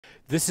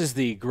This is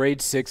the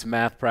grade 6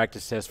 math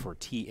practice test for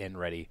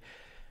TNReady.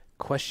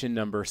 Question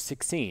number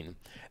 16.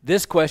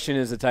 This question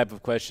is the type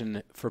of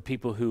question for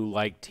people who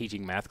like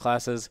teaching math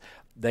classes.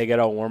 They get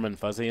all warm and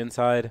fuzzy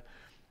inside.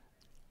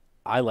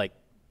 I like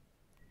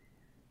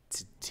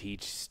to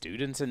teach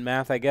students in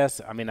math, I guess.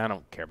 I mean, I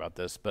don't care about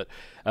this, but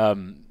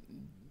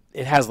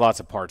it has lots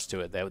of parts to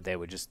it that they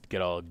would just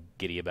get all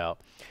giddy about.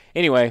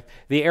 Anyway,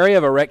 the area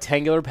of a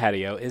rectangular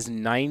patio is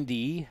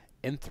 90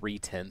 and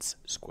 3/10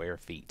 square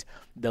feet.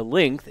 The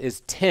length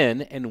is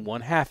 10 and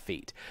 1/2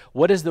 feet.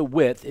 What is the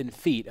width in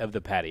feet of the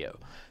patio?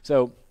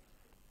 So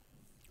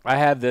I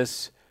have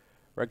this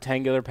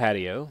rectangular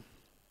patio.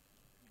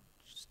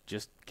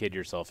 Just kid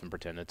yourself and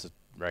pretend it's a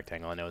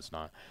rectangle. I know it's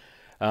not.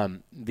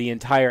 The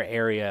entire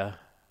area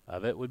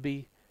of it would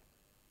be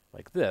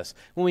like this.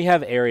 When we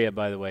have area,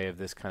 by the way, of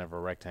this kind of a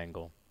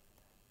rectangle,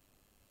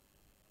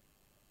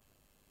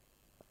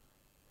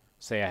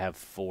 say I have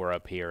 4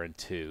 up here and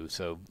 2,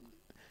 so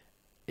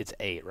it's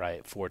 8,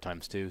 right? 4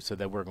 times 2, so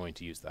that we're going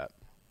to use that.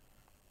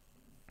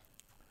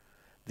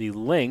 The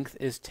length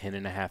is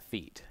 10.5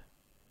 feet.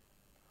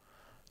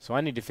 So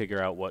I need to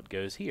figure out what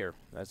goes here.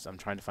 I'm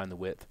trying to find the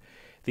width.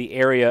 The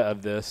area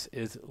of this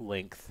is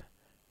length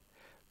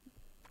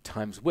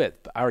times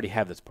width, but I already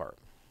have this part.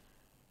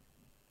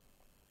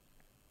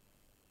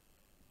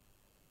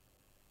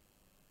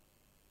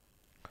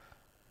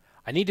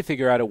 I need to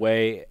figure out a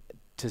way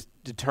to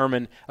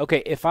determine,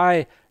 okay, if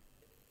I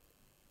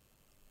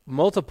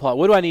multiply,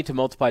 what do I need to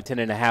multiply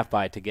 10.5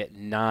 by to get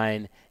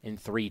 9 and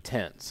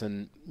 3/10?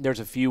 And there's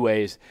a few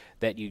ways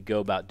that you go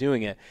about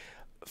doing it.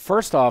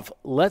 First off,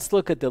 let's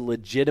look at the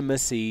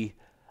legitimacy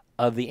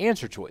of the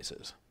answer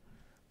choices.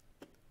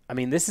 I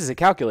mean, this is a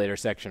calculator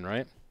section,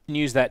 right? We can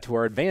use that to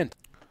our advantage.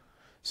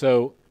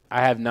 So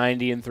I have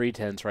 90 and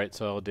 3/10, right?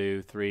 So I'll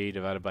do 3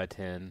 divided by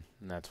 10,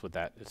 and that's what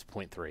that is,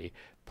 0.3,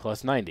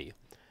 plus 90.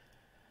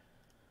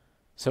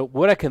 So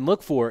what I can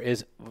look for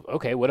is,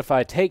 okay, what if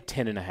I take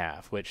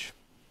 10.5, which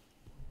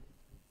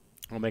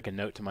I'll make a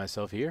note to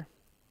myself here.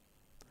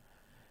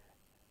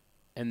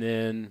 And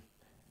then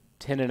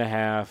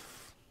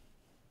 10.5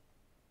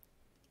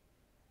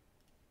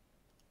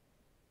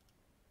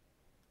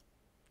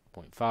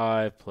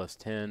 0.5 plus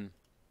 10.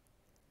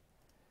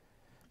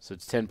 So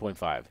it's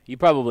 10.5. You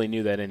probably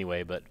knew that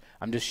anyway, but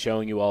I'm just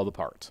showing you all the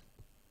parts.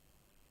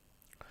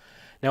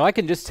 Now I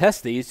can just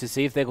test these to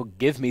see if they will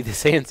give me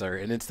this answer,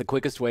 and it's the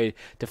quickest way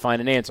to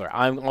find an answer.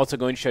 I'm also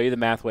going to show you the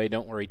math way.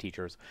 Don't worry,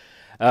 teachers.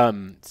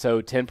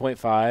 So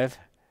 10.5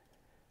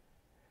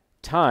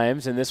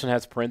 times, and this one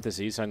has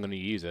parentheses, so I'm going to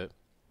use it,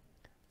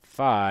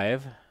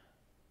 5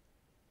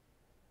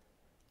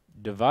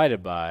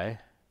 divided by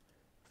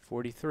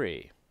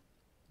 43.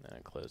 And I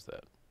close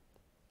that.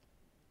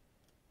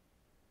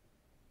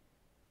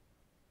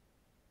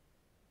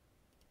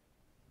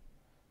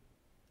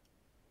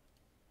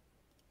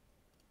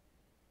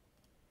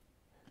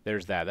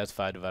 There's that. That's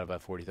 5 divided by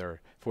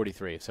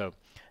 43. So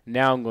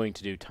now I'm going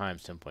to do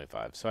times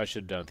 10.5. So I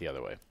should have done it the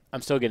other way.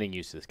 I'm still getting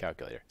used to this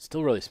calculator.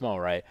 Still really small,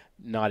 right?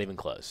 Not even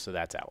close. So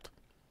that's out.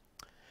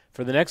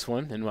 For the next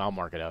one, and I'll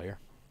mark it out here.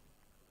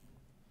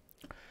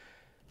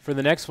 For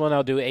the next one,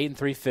 I'll do 8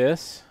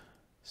 3/5.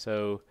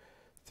 So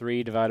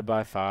 3 divided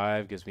by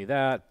 5 gives me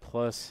that,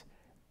 plus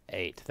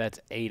 8. That's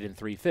 8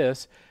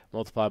 3/5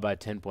 multiplied by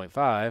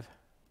 10.5.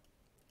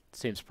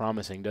 Seems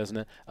promising, doesn't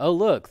it? Oh,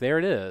 look, there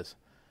it is.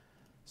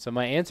 So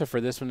my answer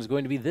for this one is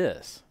going to be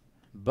this.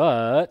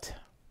 But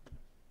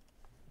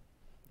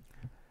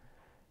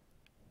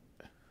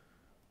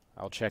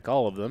I'll check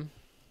all of them.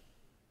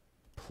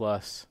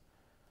 Plus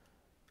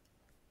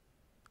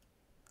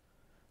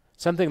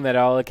something that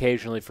I'll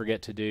occasionally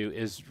forget to do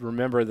is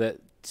remember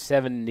that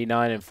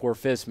 79 and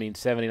 4/5 means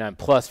 79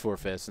 plus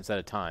 4/5 instead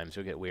of times.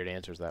 You'll get weird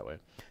answers that way.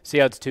 See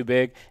how it's too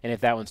big? And if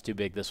that one's too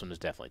big, this one is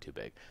definitely too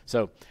big.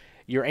 So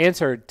your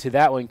answer to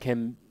that one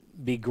can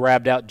be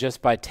grabbed out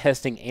just by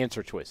testing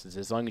answer choices,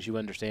 as long as you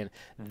understand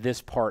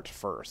this part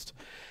first.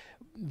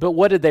 But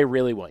what did they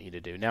really want you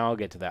to do? Now I'll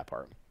get to that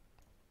part.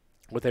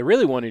 What they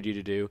really wanted you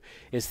to do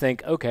is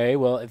think, okay,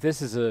 well, if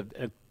this is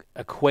a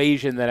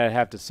equation that I'd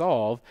have to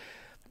solve,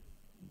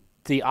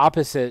 the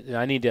opposite,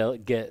 I need to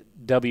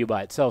get W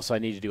by itself, so I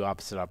need to do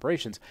opposite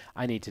operations.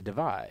 I need to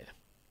divide.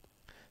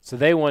 So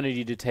they wanted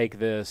you to take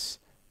this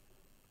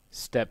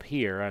step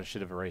here. I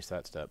should have erased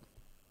that step.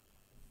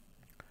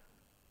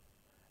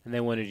 And they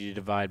wanted you to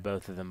divide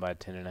both of them by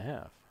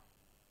 10.5.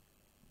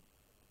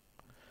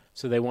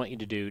 So they want you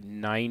to do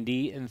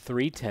 90 and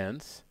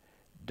 3/10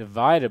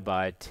 divided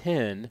by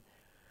 10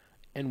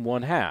 and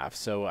 1/2.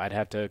 So I'd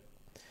have to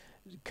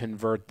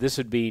convert, this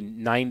would be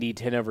 90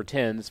 10 over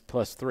 10s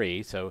plus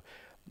 3. So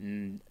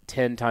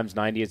 10 times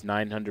 90 is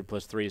 900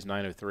 plus 3 is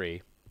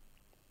 903.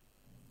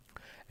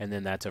 And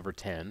then that's over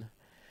 10.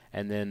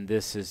 And then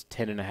this is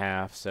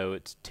 10.5, so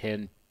it's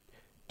 10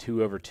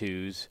 2 over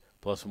 2s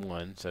plus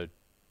 1. So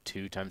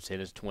 2 times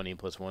 10 is 20,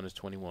 plus 1 is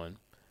 21.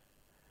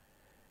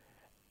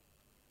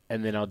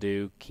 And then I'll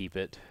do keep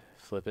it,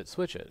 flip it,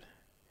 switch it.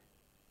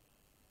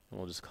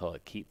 We'll just call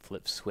it keep,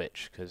 flip,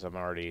 switch, because I'm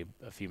already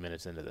a few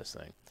minutes into this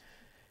thing.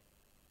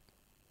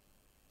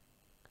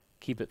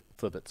 keep it,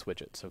 flip it,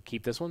 switch it. So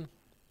keep this one,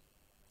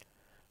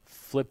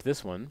 flip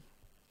this one,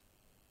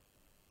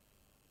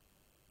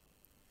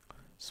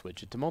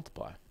 switch it to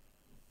multiply.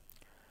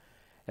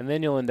 And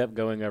then you'll end up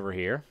going over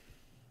here,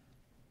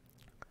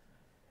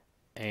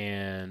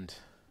 and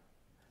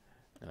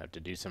I have to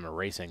do some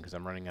erasing because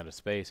I'm running out of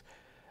space.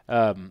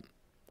 I'm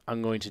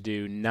going to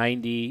do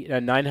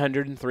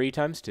 903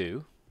 times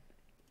 2.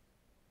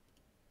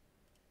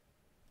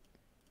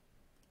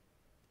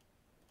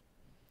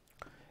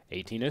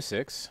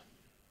 $18.06.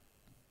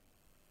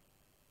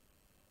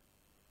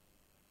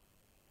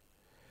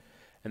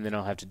 And then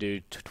I'll have to do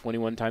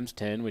 21 times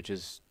 10, which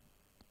is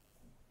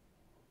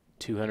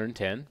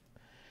 210.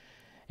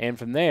 And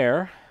from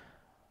there,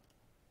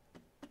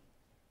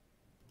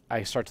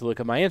 I start to look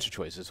at my answer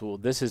choices. Well,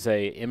 this is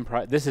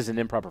an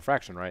improper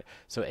fraction, right?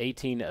 So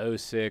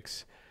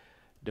 1806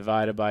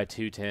 divided by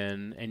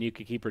 210, and you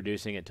could keep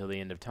reducing it till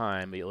the end of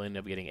time, but you'll end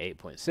up getting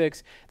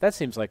 8.6. That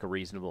seems like a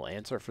reasonable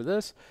answer for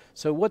this.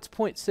 So what's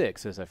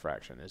 0.6 as a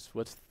fraction?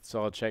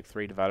 So I'll check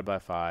 3 divided by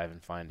 5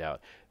 and find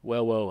out.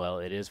 Well,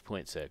 it is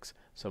 0.6.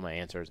 So my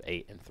answer is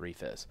 8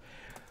 3/5.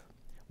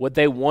 What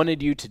they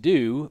wanted you to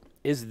do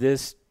is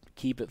this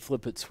keep it,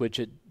 flip it, switch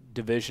it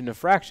division of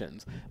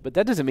fractions. But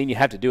that doesn't mean you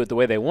have to do it the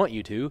way they want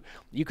you to.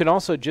 You can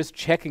also just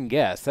check and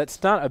guess.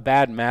 That's not a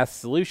bad math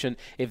solution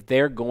if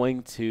they're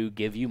going to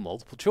give you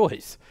multiple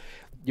choice.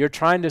 You're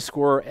trying to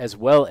score as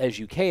well as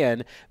you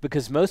can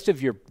because most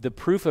of the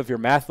proof of your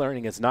math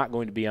learning is not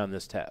going to be on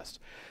this test.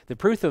 The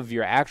proof of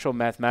your actual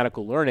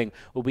mathematical learning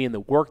will be in the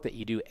work that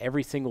you do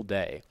every single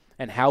day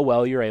and how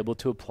well you're able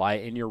to apply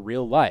it in your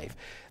real life.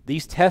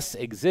 These tests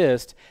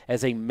exist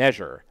as a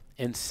measure,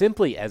 and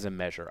simply as a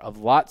measure of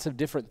lots of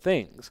different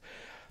things.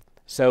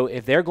 So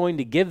if they're going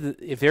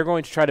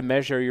to try to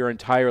measure your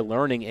entire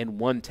learning in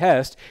one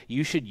test,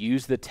 you should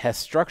use the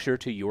test structure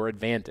to your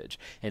advantage.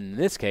 And in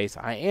this case,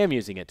 I am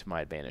using it to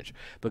my advantage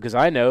because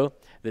I know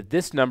that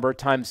this number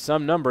times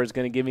some number is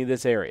going to give me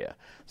this area.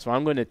 So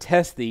I'm going to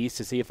test these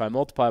to see if I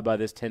multiply by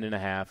this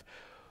 10.5,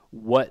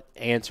 what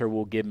answer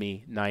will give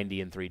me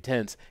 90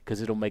 3/10,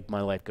 because it'll make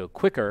my life go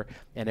quicker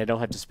and I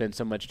don't have to spend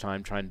so much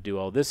time trying to do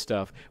all this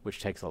stuff,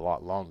 which takes a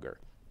lot longer.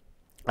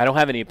 I don't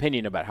have any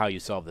opinion about how you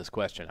solve this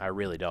question. I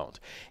really don't.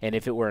 And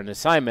if it were an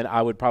assignment,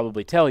 I would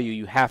probably tell you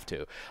you have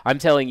to. I'm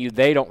telling you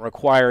they don't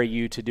require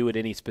you to do it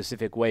any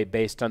specific way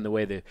based on the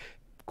way the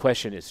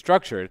question is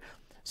structured.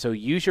 So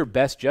use your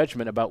best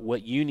judgment about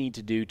what you need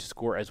to do to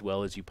score as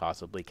well as you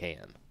possibly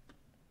can.